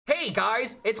Hey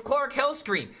guys, it's Clark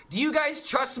HELLSCREAM. Do you guys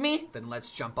trust me? Then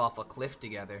let's jump off a cliff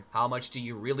together. How much do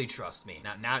you really trust me?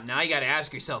 Now you gotta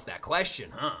ask yourself that question,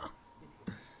 huh?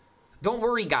 Don't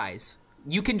worry, guys.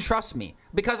 You can trust me,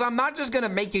 because I'm not just gonna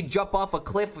make you jump off a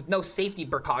cliff with no safety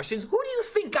precautions. Who do you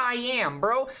think I am,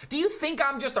 bro? Do you think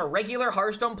I'm just a regular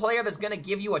Hearthstone player that's gonna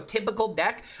give you a typical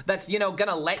deck that's, you know,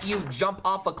 gonna let you jump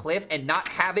off a cliff and not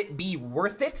have it be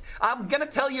worth it? I'm gonna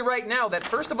tell you right now that,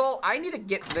 first of all, I need to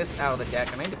get this out of the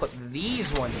deck, and I need to put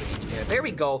these ones in here. There we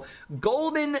go.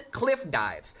 Golden Cliff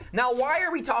Dives. Now, why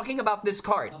are we talking about this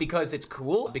card? Because it's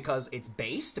cool, because it's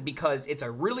based, because it's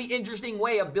a really interesting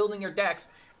way of building your decks.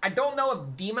 I don't know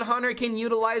if Demon Hunter can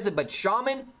utilize it, but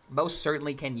Shaman most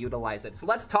certainly can utilize it. So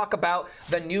let's talk about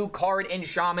the new card in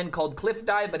Shaman called Cliff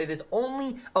Dive, but it is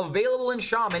only available in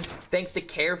Shaman thanks to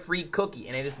Carefree Cookie.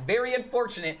 And it is very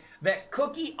unfortunate that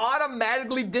Cookie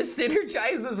automatically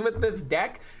disynergizes with this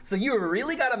deck. So you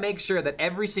really got to make sure that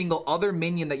every single other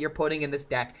minion that you're putting in this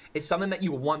deck is something that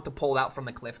you want to pull out from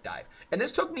the Cliff Dive. And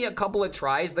this took me a couple of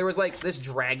tries. There was like this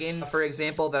dragon, for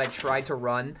example, that I tried to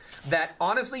run that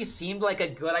honestly seemed like a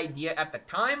good idea at the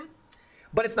time.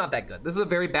 But it's not that good. This is a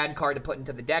very bad card to put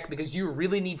into the deck because you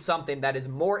really need something that is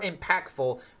more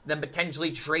impactful than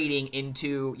potentially trading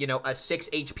into, you know, a 6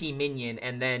 HP minion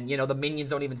and then, you know, the minions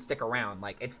don't even stick around.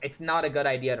 Like, it's not a good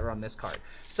idea to run this card.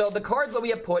 So the cards that we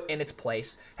have put in its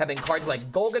place have been cards like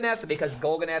Golganeth, because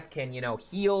Golganeth can, you know,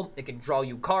 heal, it can draw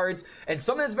you cards. And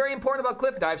something that's very important about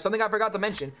Cliff Dive, something I forgot to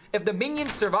mention, if the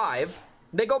minions survive,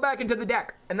 they go back into the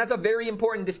deck. And that's a very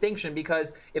important distinction,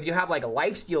 because if you have like a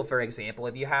lifesteal, for example,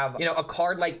 if you have, you know, a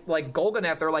card like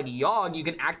Golganeth or like Yogg, you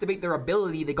can activate their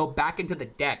ability, they go back into the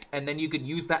deck, and then you can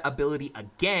use that ability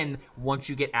again once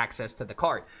you get access to the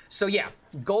card. So yeah,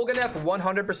 Golganeth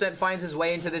 100% finds his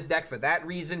way into this deck for that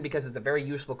reason, because it's a very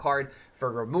useful card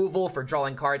for removal, for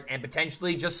drawing cards, and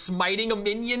potentially just smiting a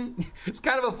minion. It's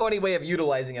kind of a funny way of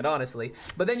utilizing it, honestly.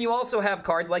 But then you also have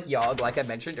cards like Yogg, like I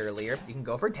mentioned earlier. You can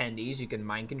go for tendies, you can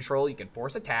mind control, you can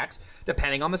force attacks,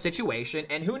 depending on the situation.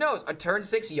 And who knows, a turn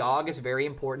 6 Yogg is very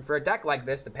important for a deck like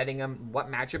this, depending on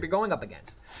what matchup you're going up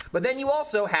against. But then you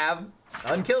also have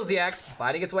Unkillziax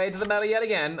fighting its way into the meta yet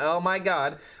again. Oh my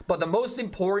god. But the most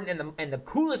important and the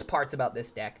coolest parts about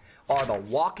this deck are the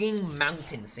Walking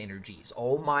Mountain synergies.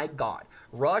 Oh my god.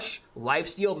 Rush,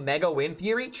 Lifesteal,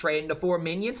 MEGA-WINDFURY, trade into 4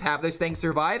 minions, have this thing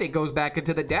survive, it goes back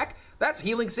into the deck. That's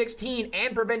healing 16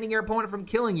 and preventing your opponent from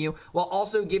killing you, while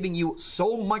also giving you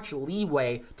so much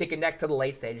leeway to connect to the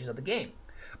late stages of the game.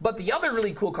 But the other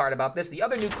really cool card about this, the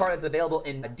other new card that's available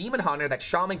in Demon Hunter that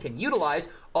Shaman can utilize,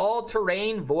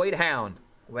 All-Terrain Void Hound.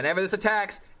 Whenever this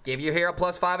attacks, give your hero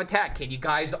 +5 attack. Can you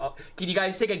guys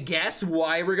take a guess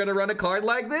why we're gonna run a card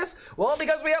like this? Well,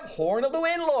 because we have Horn of the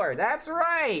Windlord. That's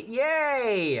right.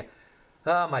 Yay!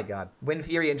 Oh my god.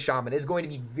 Windfury and Shaman is going to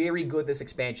be very good this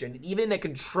expansion. Even a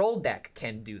control deck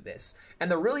can do this. And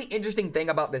the really interesting thing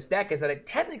about this deck is that it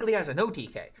technically has an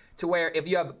OTK, to where if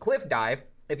you have Cliff Dive,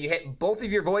 if you hit both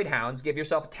of your Void Hounds, give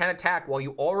yourself 10 attack while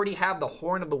you already have the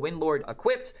Horn of the Windlord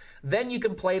equipped, then you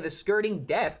can play the Skirting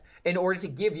Death in order to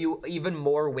give you even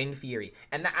more Windfury.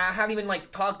 And I haven't even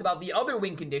like talked about the other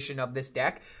win condition of this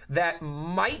deck that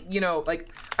might, you know, like,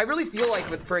 I really feel like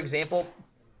with, for example,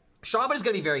 Shaman is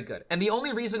going to be very good. And the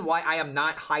only reason why I am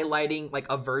not highlighting like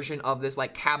a version of this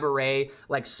like Cabaret,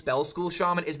 like Spell School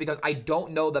Shaman is because I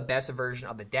don't know the best version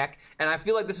of the deck. And I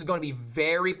feel like this is going to be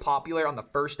very popular on the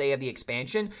first day of the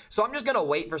expansion. So I'm just going to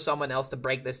wait for someone else to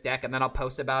break this deck, and then I'll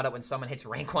post about it when someone hits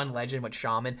rank 1 legend with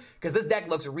Shaman, because this deck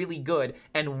looks really good.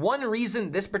 And one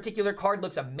reason this particular card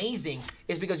looks amazing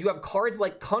is because you have cards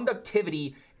like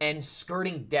Conductivity and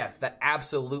Skirting Death that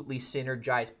absolutely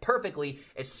synergize perfectly,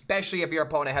 especially if your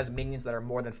opponent has minions that are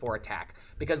more than 4 attack.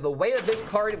 Because the way that this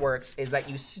card works is that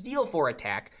you steal 4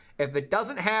 attack. If it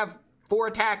doesn't have 4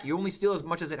 attack, you only steal as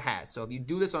much as it has. So if you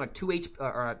do this on a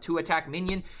 2 attack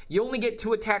minion, you only get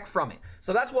 2 attack from it.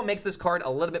 So that's what makes this card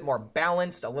a little bit more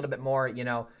balanced, a little bit more, you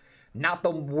know, not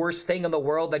the worst thing in the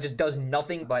world that just does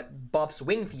nothing but buffs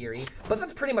Windfury, but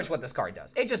that's pretty much what this card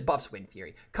does. It just buffs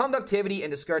Windfury. Conductivity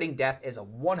into Skirting Death is a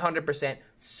 100%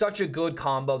 such a good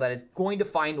combo that is going to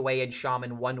find a way in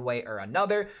Shaman one way or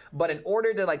another. But in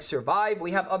order to like survive,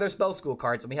 we have other spell school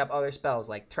cards, and we have other spells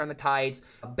like Turn the Tides,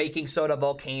 Baking Soda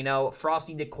Volcano,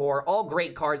 Frosty Decor, all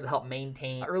great cards that help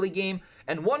maintain early game.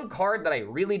 And one card that I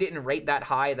really didn't rate that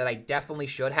high that I definitely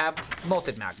should have,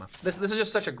 Molten Magma. This is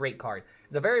just such a great card.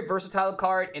 It's a very versatile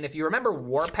card, and if you remember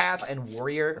Warpath and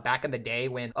Warrior back in the day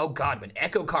when, oh god, when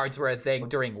Echo cards were a thing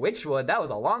during Witchwood, that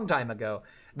was a long time ago,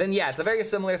 then yeah, it's a very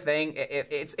similar thing.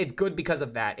 It's good because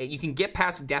of that. You can get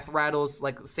past death rattles,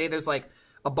 like say there's like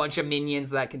a bunch of minions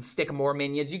that can stick more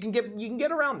minions. You can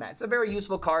get around that. It's a very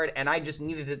useful card, and I just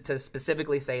needed to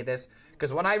specifically say this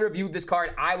because when I reviewed this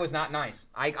card, I was not nice.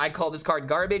 I called this card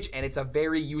garbage, and it's a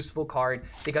very useful card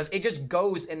because it just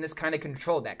goes in this kind of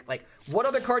control deck. Like, what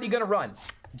other card are you gonna run?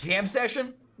 Jam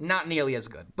Session? Not nearly as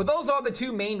good. But those are the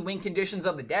two main win conditions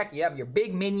of the deck. You have your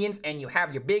big minions and you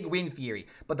have your big Windfury.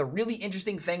 But the really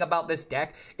interesting thing about this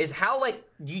deck is how, like,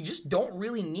 you just don't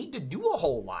really need to do a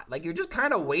whole lot. Like, you're just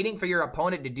kind of waiting for your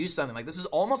opponent to do something. Like, this is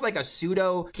almost like a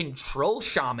pseudo control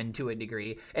shaman to a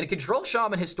degree. And a control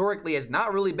shaman historically has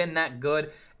not really been that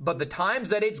good, but the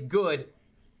times that it's good,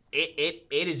 it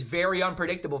is very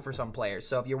unpredictable for some players.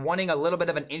 So if you're wanting a little bit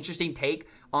of an interesting take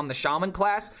on the Shaman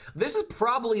class, this is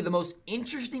probably the most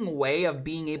interesting way of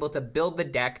being able to build the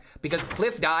deck because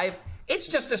Cliff Dive, it's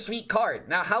just a sweet card.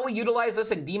 Now, how we utilize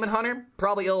this in Demon Hunter,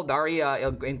 probably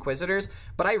Illidari Inquisitors,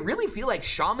 but I really feel like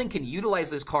Shaman can utilize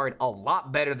this card a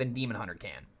lot better than Demon Hunter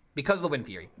can. Because of the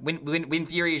Windfury.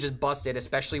 Windfury is just busted,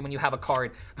 especially when you have a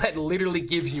card that literally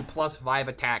gives you +5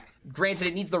 attack. Granted,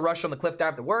 it needs the rush on the Cliff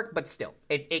Dive to work, but still,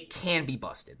 it can be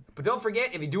busted. But don't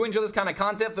forget, if you do enjoy this kind of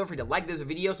content, feel free to like this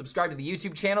video, subscribe to the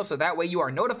YouTube channel, so that way you are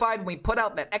notified when we put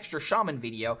out that extra Shaman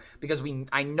video, because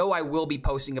I know I will be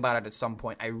posting about it at some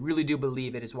point. I really do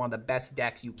believe it is one of the best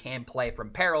decks you can play from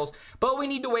Perils, but we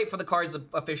need to wait for the cards to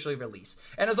officially release.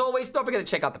 And as always, don't forget to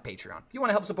check out the Patreon. If you want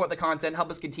to help support the content, help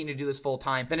us continue to do this full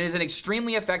time, then it is an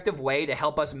extremely effective way to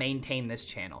help us maintain this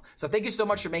channel. So thank you so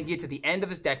much for making it to the end of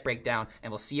this deck breakdown,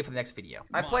 and we'll see you for the next video.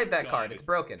 I played that card. It's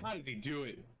broken. How does he do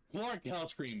it? Clark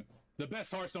HELLSCREAM, the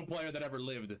best Hearthstone player that ever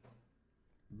lived.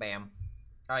 Bam.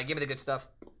 All right, give me the good stuff.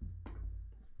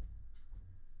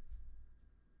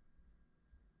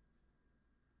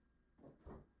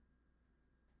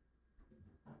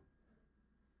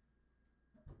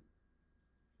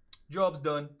 Job's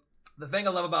done. The thing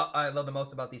I love the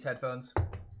most about these headphones,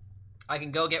 I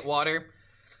can go get water,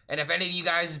 and if any of you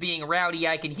guys is being rowdy,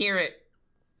 I can hear it.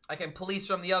 I can police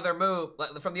from the other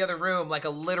room like a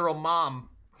literal mom.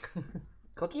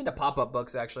 Cookie into pop-up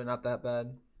books actually not that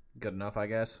bad. Good enough, I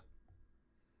guess.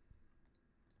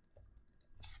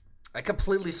 I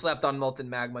completely slept on Molten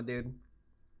Magma, dude.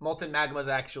 Molten Magma is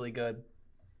actually good.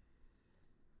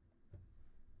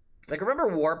 Like,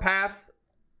 remember Warpath?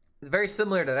 It's very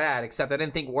similar to that, except I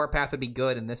didn't think Warpath would be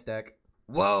good in this deck.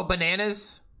 Whoa,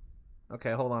 bananas?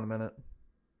 Okay, hold on a minute.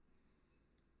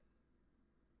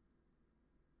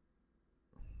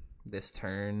 This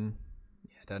turn.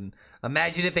 Yeah, it doesn't.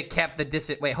 Imagine if it kept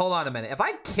the wait, hold on a minute. If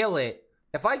I kill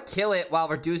it while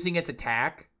reducing its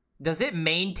attack, does it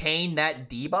maintain that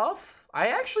debuff? I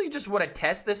actually just want to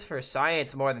test this for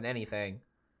science more than anything.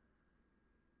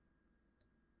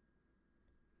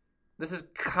 This is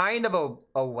kind of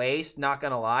a waste, not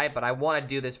gonna lie, but I want to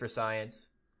do this for science.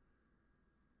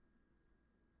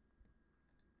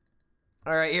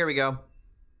 All right, here we go.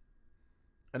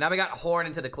 And now we got Horn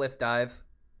into the Cliff Dive.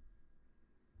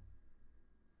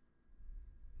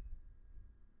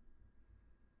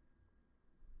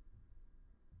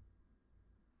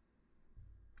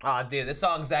 Aw, dude, this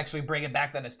song's actually bringing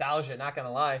back the nostalgia, not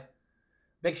gonna lie.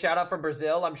 Big shout out from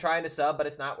Brazil. I'm trying to sub, but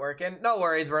it's not working. No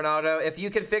worries, Ronaldo. If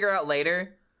you can figure out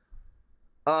later,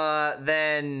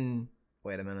 then...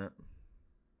 Wait a minute.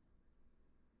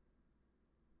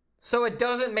 So it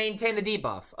doesn't maintain the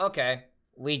debuff. Okay.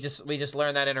 We just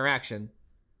learned that interaction.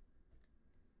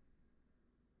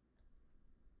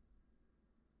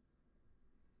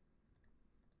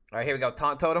 Alright, here we go.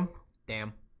 Taunt Totem.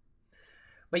 Damn.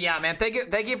 But yeah, man, thank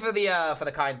you for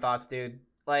the kind thoughts, dude.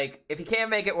 Like, if you can't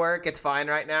make it work, it's fine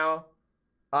right now.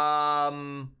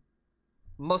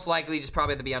 Most likely just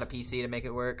probably have to be on a PC to make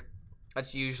it work.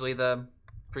 That's usually the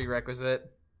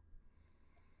prerequisite.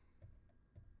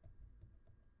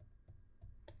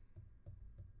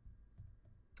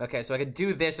 Okay, so I could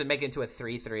do this and make it into a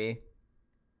 3/3.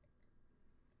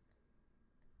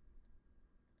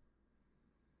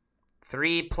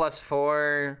 Three plus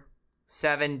 4,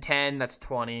 7, 10, that's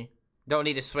 20. Don't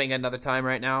need to swing another time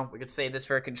right now. We could save this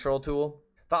for a control tool.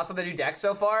 Thoughts on the new decks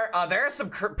so far? There are some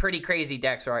pretty crazy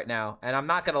decks right now. And I'm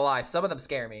not gonna lie, some of them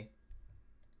scare me.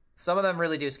 Some of them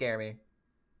really do scare me.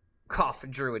 Cough,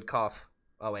 Druid, cough.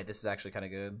 Oh wait, this is actually kind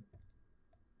of good.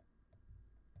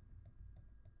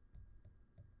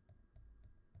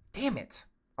 Damn it.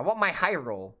 I want my high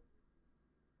roll.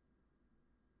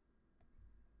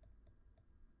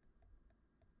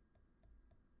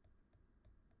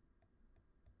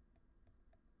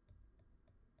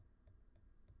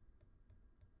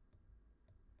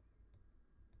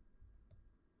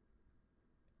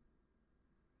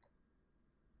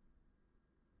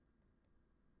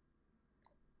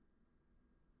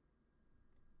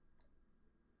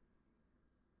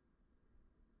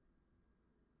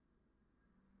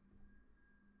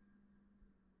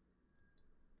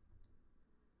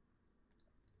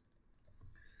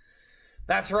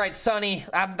 That's right, Sonny.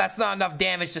 That's not enough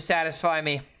damage to satisfy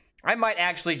me. I might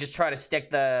actually just try to stick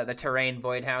the Terrain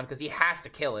Voidhound, because he has to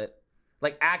kill it.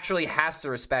 Like, actually has to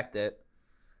respect it.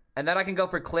 And then I can go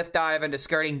for Cliff Dive into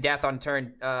Skirting Death on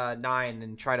turn 9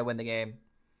 and try to win the game.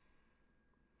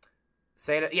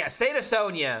 Seda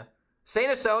Sonia.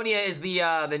 Seda Sonia is the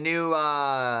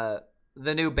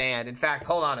new band. In fact,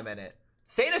 hold on a minute.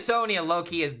 Seda Sonia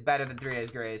low-key is better than 3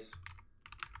 Days Grace.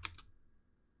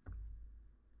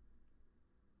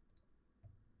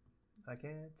 I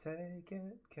can't take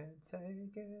it, can't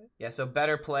take it. Yeah, so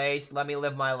Better Place, Let Me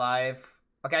Live My Life.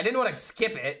 Okay, I didn't want to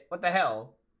skip it. What the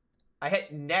hell? I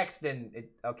hit next and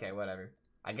it, okay, whatever.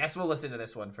 I guess we'll listen to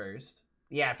this one first.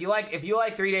 Yeah, if you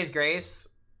like 3 Days Grace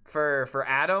for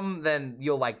Adam, then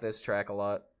you'll like this track a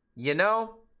lot. You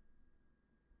know?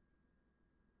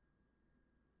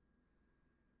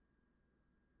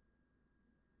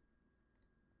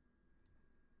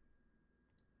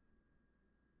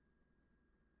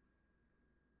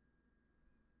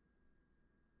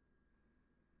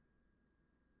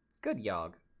 Good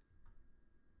Yogg.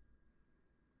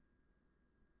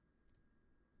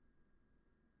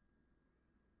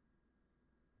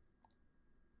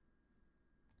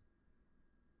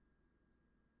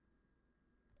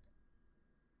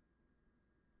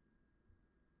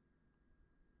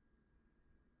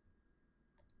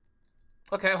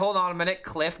 Okay, hold on a minute.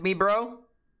 Cliff me, bro.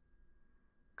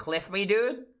 Cliff me,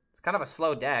 dude. It's kind of a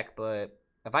slow deck, but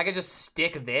if I could just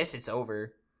stick this, it's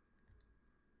over.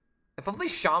 If only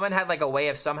Shaman had, like, a way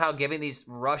of somehow giving these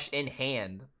rush in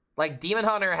hand. Like, Demon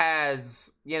Hunter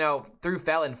has, you know, through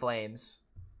Felon Flames.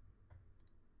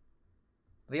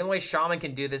 The only way Shaman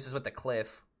can do this is with the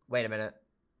Cliff. Wait a minute.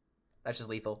 That's just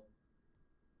lethal.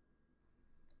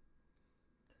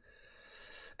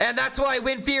 And that's why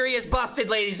Windfury is busted,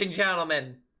 ladies and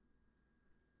gentlemen.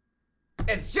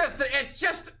 It's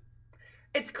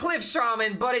Cliff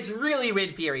Shaman, but it's really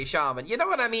Windfury Shaman. You know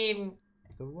what I mean?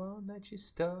 The one that you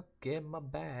stuck in my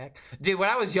back. Dude, when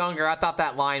I was younger, I thought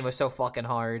that line was so fucking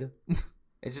hard.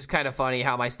 It's just kind of funny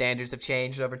how my standards have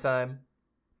changed over time.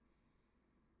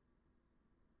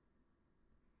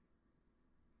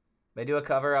 They do a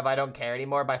cover of I Don't Care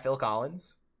Anymore by Phil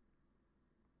Collins.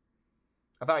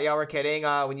 I thought y'all were kidding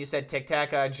when you said Tic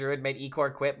Tac Druid made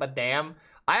Ecor quit, but damn.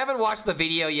 I haven't watched the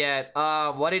video yet.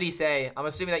 What did he say? I'm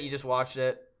assuming that you just watched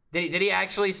it. Did he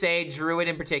actually say Druid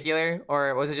in particular?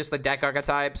 Or was it just the deck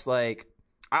archetypes? Like,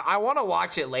 I want to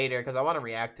watch it later because I want to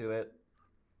react to it.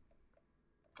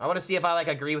 I want to see if I, like,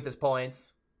 agree with his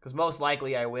points. Because most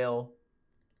likely I will.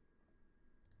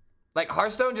 Like,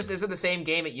 Hearthstone just isn't the same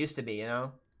game it used to be, you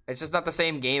know? It's just not the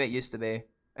same game it used to be.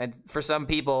 And for some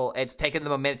people, it's taken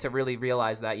them a minute to really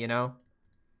realize that, you know?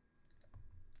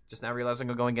 Just now realizing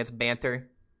I'm going against Banter.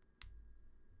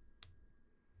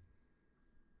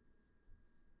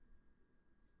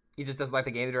 He just doesn't like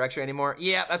the game direction anymore.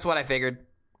 Yeah, that's what I figured.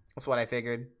 That's what I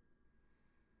figured.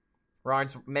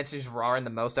 Rawrence mentions Rawr the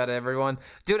most out of everyone.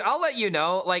 Dude, I'll let you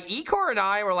know. Like, Ecor and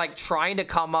I were, like, trying to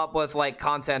come up with, like,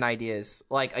 content ideas,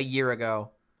 like, a year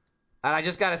ago. And I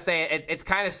just gotta say, it's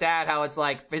kind of sad how it's,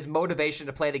 like, his motivation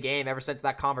to play the game ever since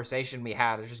that conversation we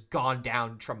had has just gone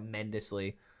down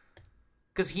tremendously.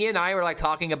 Because he and I were, like,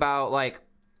 talking about, like...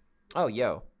 Oh,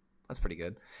 yo. That's pretty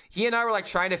good. He and I were, like,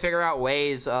 trying to figure out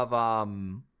ways of,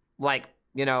 like,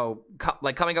 you know,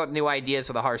 coming up with new ideas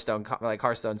for the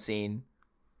Hearthstone scene.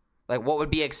 Like, what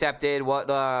would be accepted? What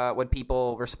would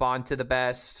people respond to the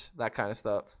best? That kind of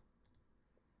stuff.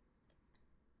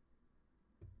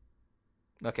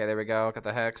 Okay, there we go. Got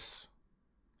the Hex.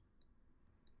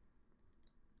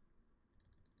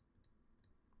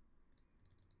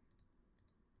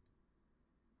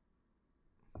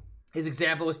 His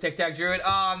example was Tic Tac Druid.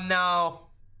 Oh, no.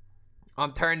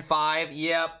 On turn 5.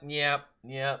 Yep. He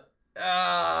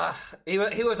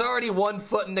was already 1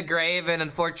 foot in the grave, and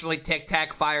unfortunately Tic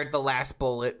Tac fired the last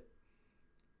bullet.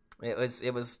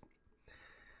 It was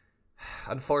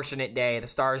unfortunate day. The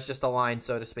stars just aligned,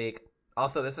 so to speak.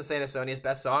 Also, this is Saint Sonia's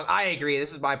best song. I agree.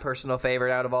 This is my personal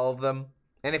favorite out of all of them.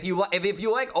 And if you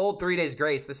like old 3 Days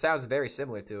Grace, this sounds very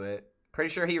similar to it. Pretty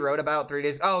sure he wrote about 3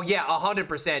 Days. Oh yeah,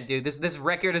 100%, dude. This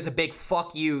record is a big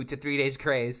fuck you to 3 Days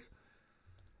Grace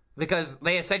because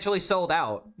they essentially sold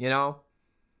out. You know,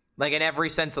 like in every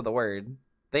sense of the word.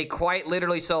 They quite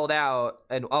literally sold out.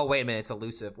 And oh wait a minute, it's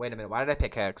elusive. Wait a minute, why did I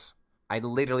pick Hex? I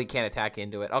literally can't attack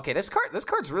into it. Okay, this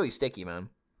card's really sticky, man.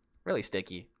 Really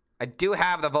sticky. I do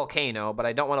have the Volcano, but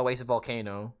I don't want to waste a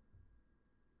Volcano.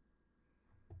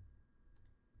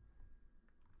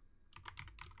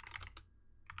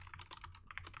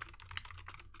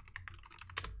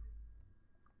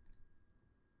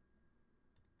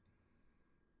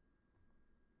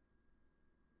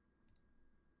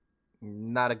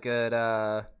 Not a good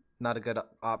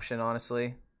option,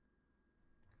 honestly.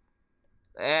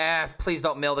 Please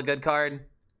don't mill the good card.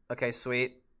 Okay,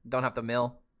 sweet. Don't have to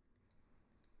mill.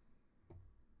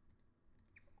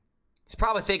 He's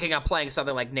probably thinking I'm playing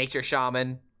something like Nature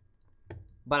Shaman,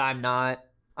 but I'm not.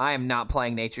 I am not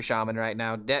playing Nature Shaman right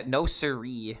now. No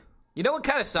siree. You know what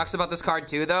kind of sucks about this card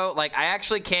too, though? Like, I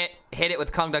actually can't hit it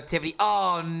with Conductivity.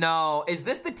 Oh, no. Is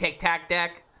this the Tic Tac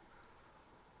deck?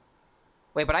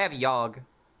 Wait, but I have Yogg.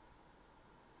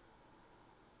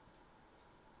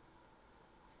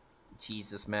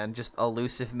 Jesus, man. Just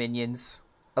elusive minions.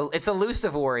 It's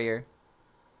elusive warrior.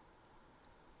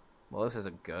 Well, this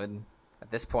isn't good.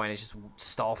 At this point, it's just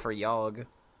stall for Yogg.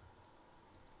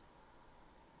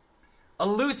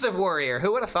 Elusive warrior.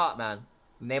 Who would have thought, man?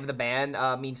 The name of the band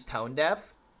means tone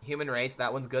deaf. Human Race,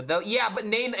 that one's good, though. Yeah, but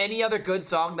name any other good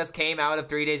song that's came out of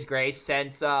 3 Days Grace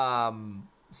since the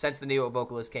new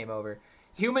vocalist came over.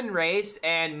 Human Race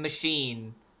and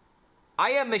Machine.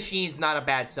 I Am Machine's not a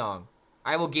bad song.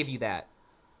 I will give you that.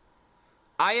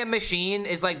 I Am Machine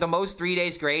is like the most 3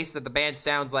 Days Grace that the band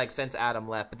sounds like since Adam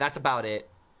left, but that's about it.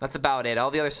 That's about it.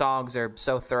 All the other songs are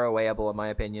so throwawayable in my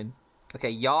opinion.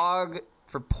 Okay, Yogg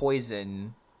for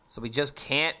poison. So we just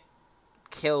can't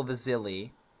kill the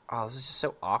Zilly. Oh, this is just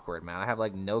so awkward, man. I have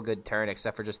like no good turn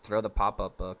except for just throw the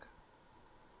pop-up book.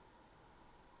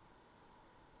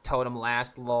 Totem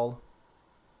last, lol.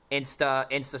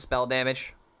 Insta spell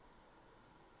damage.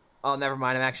 Oh, never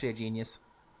mind. I'm actually a genius.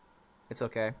 It's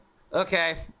okay.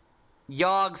 Okay.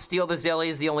 Yogg, steal the Zilly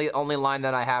is the only line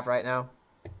that I have right now.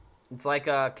 It's like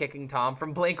kicking Tom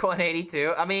from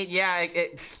Blink-182. I mean, yeah,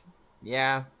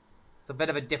 yeah. It's a bit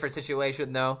of a different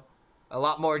situation, though. A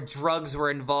lot more drugs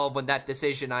were involved with that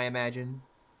decision, I imagine.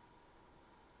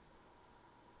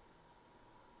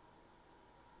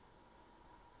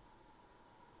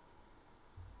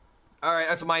 Alright,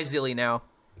 that's my Zilly now.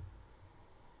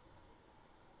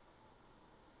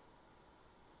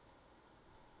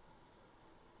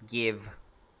 Give.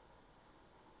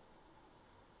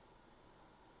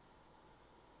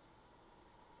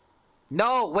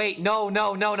 No, wait, no.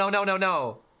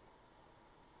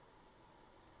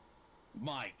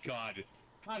 My God,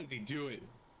 how does he do it?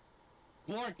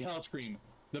 Clark HELLSCREAM,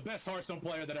 the best Hearthstone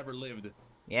player that ever lived.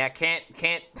 Yeah,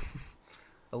 can't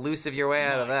elusive your way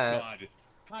out of that. My God,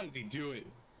 how does he do it?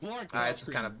 Clark Alright, this is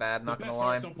kind of bad, not gonna lie.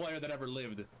 The best Hearthstone player that ever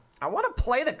lived. I want to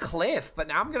play the Cliff, but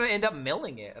now I'm gonna end up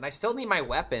milling it, and I still need my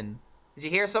weapon. Did you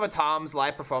hear some of Tom's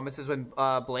live performances when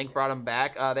Blink brought him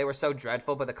back? They were so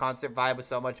dreadful, but the concert vibe was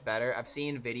so much better. I've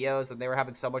seen videos, and they were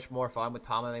having so much more fun with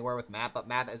Tom than they were with Matt, but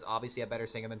Matt is obviously a better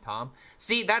singer than Tom.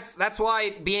 See, that's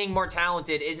why being more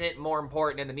talented isn't more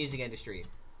important in the music industry.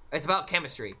 It's about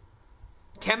chemistry.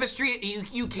 Chemistry,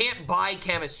 you can't buy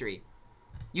chemistry.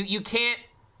 You can't,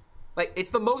 like,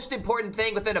 it's the most important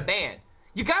thing within a band.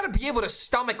 You gotta be able to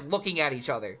stomach looking at each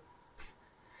other.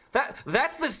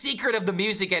 That's the secret of the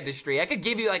music industry. I could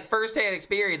give you like first-hand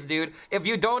experience, dude. If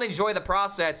you don't enjoy the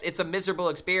process, it's a miserable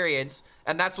experience.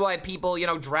 And that's why people, you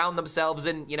know, drown themselves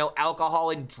in, you know, alcohol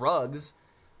and drugs.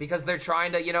 Because they're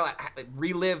trying to, you know,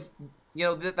 relive, you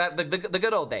know, the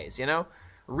good old days, you know?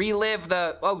 Relive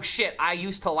the, oh shit, I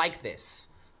used to like this.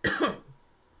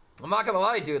 I'm not gonna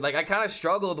lie, dude. Like, I kind of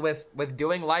struggled with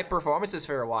doing live performances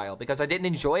for a while. Because I didn't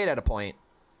enjoy it at a point.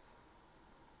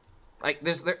 Like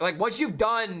like once you've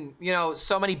done, you know,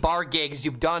 so many bar gigs,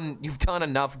 you've done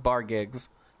enough bar gigs.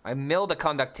 I milled the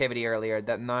conductivity earlier,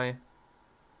 didn't I?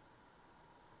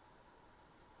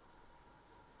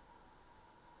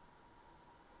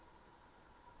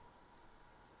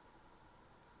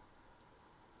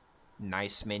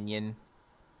 Nice minion.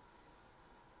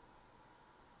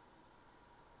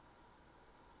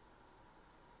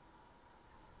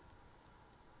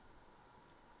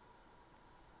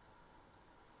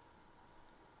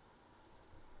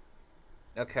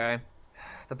 Okay.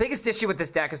 The biggest issue with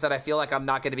this deck is that I feel like I'm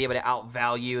not going to be able to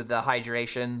outvalue the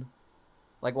hydration.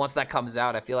 Like, once that comes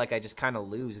out, I feel like I just kind of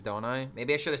lose, don't I?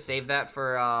 Maybe I should have saved that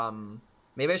for,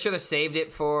 maybe I should have saved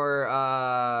it for,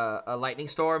 a Lightning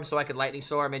Storm so I could Lightning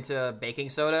Storm into Baking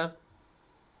Soda.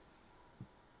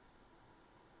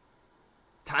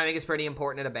 Timing is pretty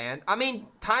important in a band. I mean,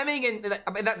 timing and,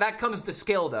 that comes to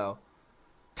skill, though.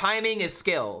 Timing is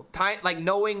skill. Like,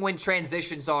 knowing when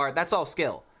transitions are, that's all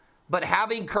skill. But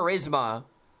having charisma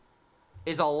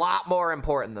is a lot more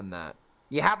important than that.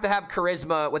 You have to have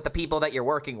charisma with the people that you're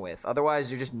working with. Otherwise,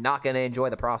 you're just not going to enjoy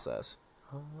the process.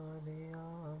 Honey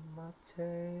on my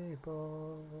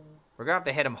table. We're going to have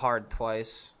to hit him hard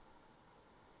twice.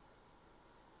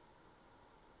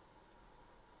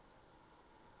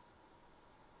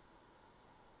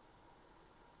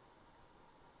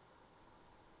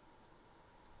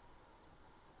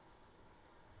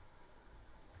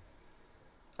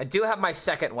 I do have my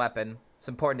second weapon. It's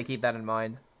important to keep that in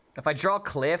mind. If I draw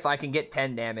Cliff, I can get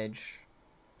 10 damage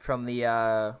from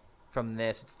the, from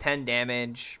this. It's 10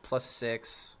 damage plus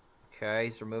 6. Okay,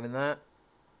 he's removing that.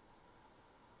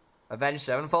 Avenged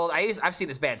Sevenfold. I've seen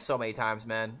this band so many times,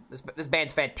 man. This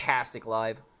band's fantastic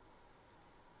live.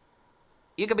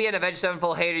 You can be an Avenged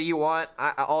Sevenfold hater you want,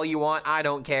 all you want. I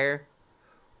don't care.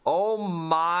 Oh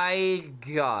my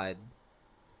god.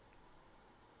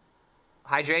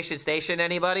 Hydration station,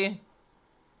 anybody?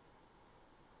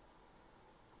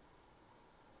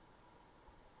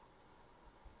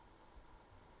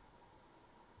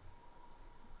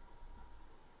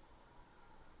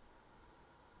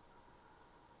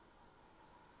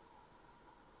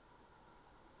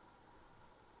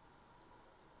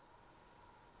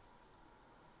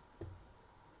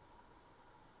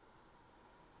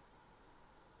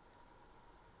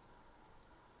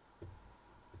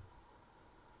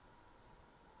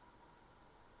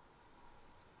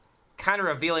 Kind of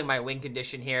revealing my win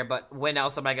condition here, but when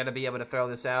else am I going to be able to throw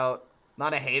this out?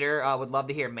 Not a hater. Would love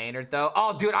to hear Maynard, though.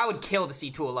 Oh, dude, I would kill the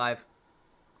C2 alive.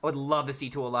 I would love the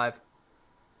C2 alive.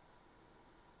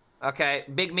 Okay,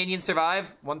 big minion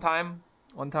survive. One time.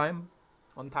 One time.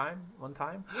 One time. One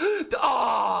time.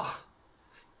 Oh!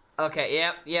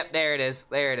 Okay, yep, there it is.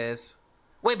 There it is.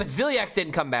 Wait, but Ziliax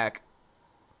didn't come back.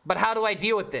 But how do I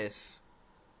deal with this?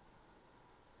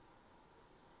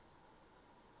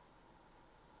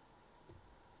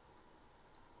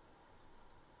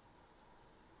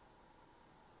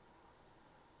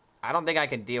 I don't think I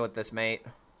can deal with this, mate.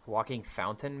 Walking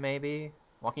Fountain, maybe?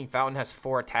 Walking Fountain has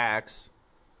 4 attacks.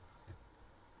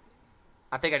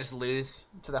 I think I just lose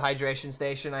to the hydration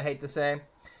station, I hate to say.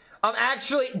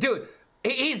 Actually, dude,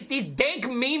 he's dank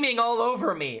memeing all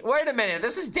over me. Wait a minute,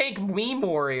 this is dank meme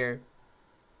warrior.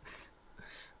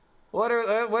 What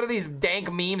are these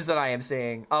dank memes that I am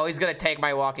seeing? Oh, he's gonna take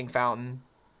my Walking Fountain.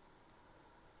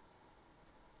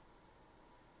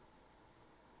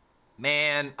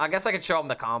 Man, I guess I could show him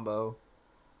the combo.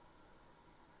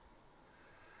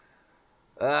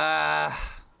 Yeah,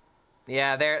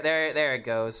 there it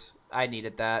goes. I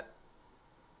needed that.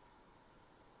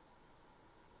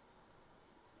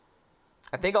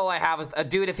 I think all I have is...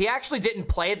 dude, if he actually didn't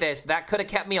play this, that could have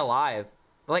kept me alive.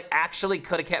 Like, actually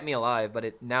could have kept me alive,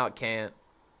 but now it can't.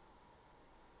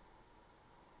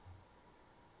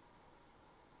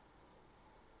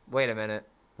 Wait a minute.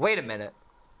 Wait a minute.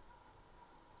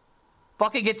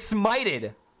 Fucking get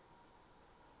smited.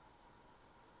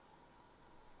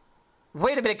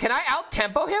 Wait a minute, can I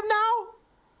out-tempo him now?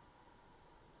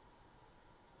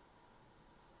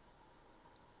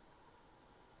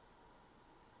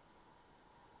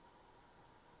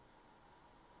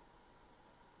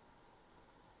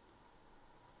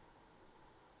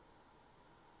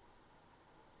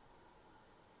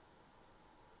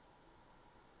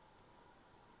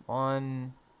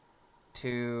 One,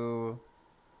 two...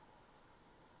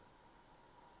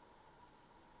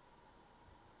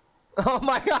 Oh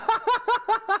my god!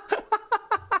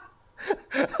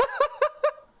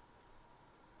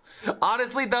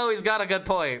 Honestly, though, he's got a good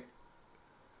point.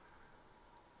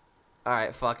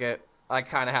 Alright, fuck it. I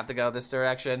kind of have to go this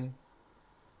direction.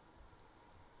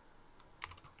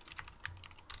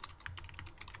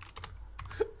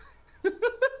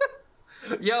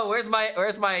 Yo, where's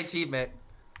my achievement?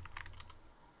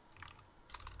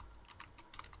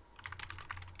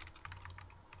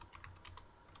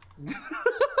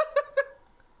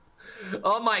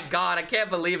 Oh my god, I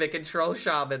can't believe it. Control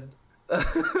Shaman.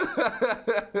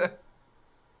 I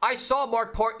saw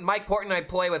Mike Portnoy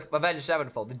play with Avenged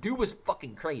Sevenfold. The dude was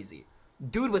fucking crazy.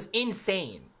 Dude was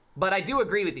insane. But I do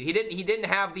agree with you. He didn't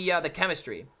have the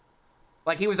chemistry.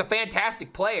 Like, he was a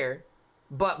fantastic player,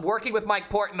 but working with Mike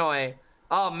Portnoy,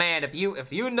 oh man, if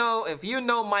you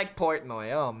know Mike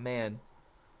Portnoy, oh man.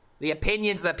 The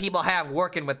opinions that people have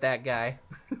working with that guy.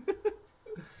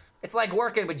 It's like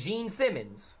working with Gene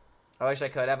Simmons. I wish I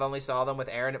could have only saw them with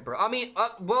Aaron and Bro. I mean,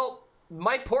 well,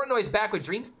 Mike Portnoy's back with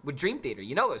Dream Theater.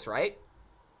 You know this, right?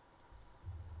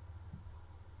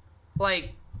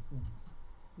 Like,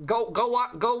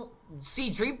 go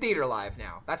see Dream Theater live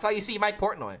now. That's how you see Mike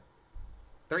Portnoy.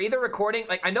 They're either recording,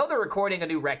 like, I know they're recording a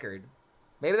new record.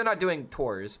 Maybe they're not doing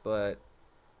tours, but...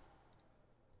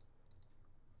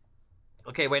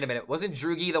 Okay, wait a minute. Wasn't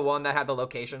Drugi the one that had the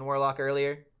location warlock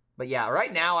earlier? But yeah,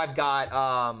 right now I've got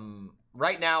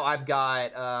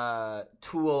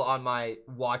Tool on my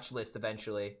watch list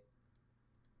eventually.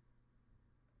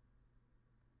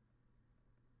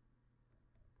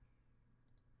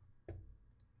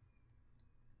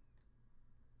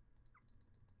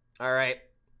 All right,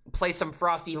 play some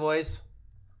Frosty, boys.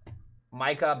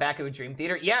 Micah back at Dream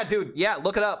Theater. Yeah, dude. Yeah,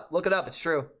 look it up. Look it up. It's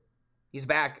true. He's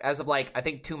back as of like, I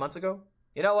think 2 months ago.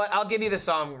 You know what? I'll give you the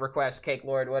song request, Cake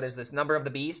Lord. What is this? Number of the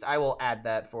Beast? I will add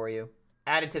that for you.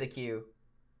 Add it to the queue.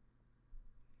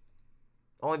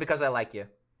 Only because I like you.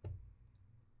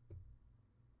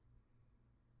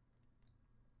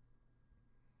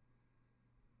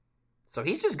 So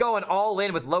he's just going all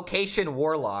in with Location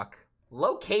Warlock.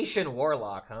 Location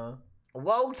Warlock, huh?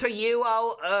 Woe to you,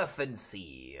 O earth and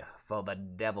sea, for the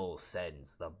devil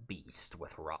sends the beast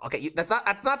with wrath. Okay,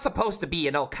 that's not supposed to be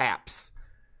in all caps.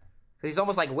 He's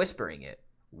almost like whispering it.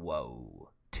 Woe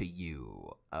to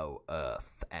you, O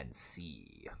earth and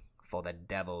sea, for the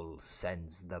devil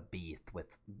sends the beast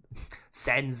with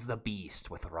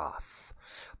wrath,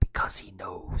 because he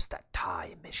knows that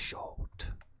time is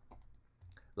short.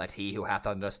 Let he who hath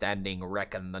understanding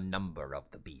reckon the number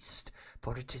of the beast,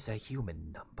 for it is a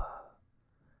human number.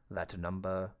 That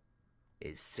number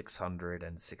is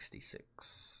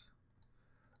 666.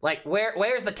 Like,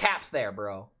 where's the caps there,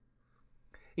 bro?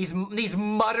 He's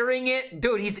muttering it?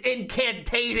 Dude, he's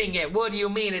incantating it. What do you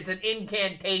mean? It's an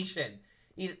incantation.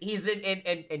 He's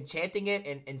enchanting it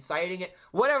and inciting it.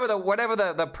 Whatever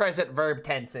the present verb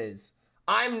tense is.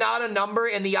 I'm not a number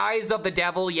in the eyes of the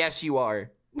devil. Yes, you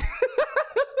are.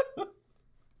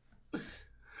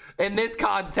 In this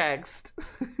context.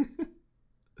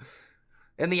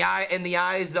 In the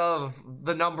eyes of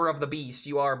the number of the beast,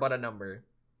 you are but a number.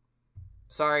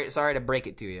 Sorry to break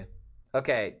it to you.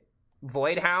 Okay,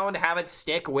 Voidhound, have it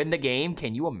stick, win the game.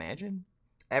 Can you imagine?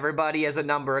 Everybody has a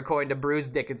number according to Bruce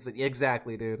Dickinson.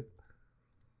 Exactly, dude.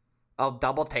 Oh,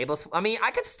 double tables. I mean, I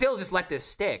could still just let this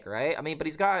stick, right? I mean, but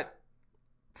he's got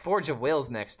Forge of Wills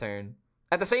next turn.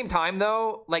 At the same time,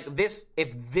 though, like this,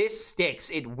 if this sticks,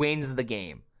 it wins the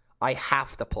game. I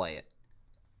have to play it.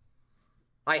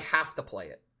 I have to play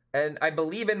it. And I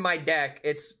believe in my deck,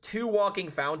 it's 2 Walking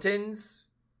Fountains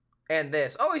and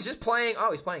this. Oh, he's playing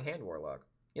Hand Warlock.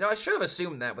 You know, I should have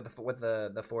assumed that with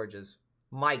the Forges.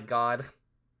 My God.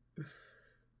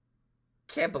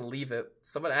 Can't believe it.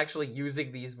 Someone actually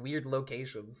using these weird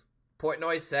locations.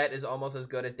 Portnoy's set is almost as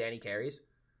good as Danny Carey's.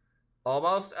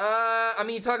 Almost. I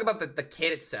mean, you talk about the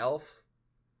kit itself.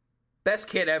 Best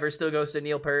kit ever still goes to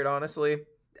Neil Peart, honestly.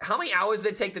 How many hours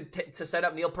did it take to set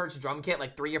up Neil Peart's drum kit?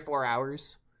 Like 3 or 4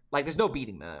 hours? Like, there's no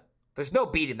beating that. There's no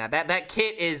beating that. That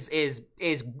kit is the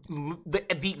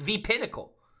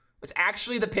pinnacle. It's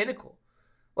actually the pinnacle.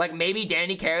 Like, maybe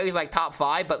Danny Carey's like top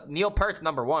 5, but Neil Peart's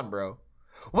number 1, bro.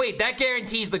 Wait, that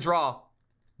guarantees the draw.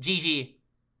 GG.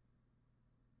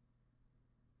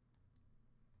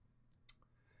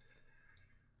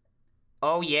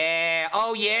 Oh yeah,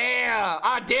 oh yeah,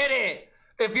 I did it.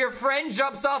 If your friend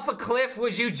jumps off a cliff,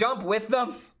 would you jump with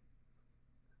them?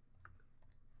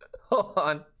 Hold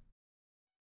on.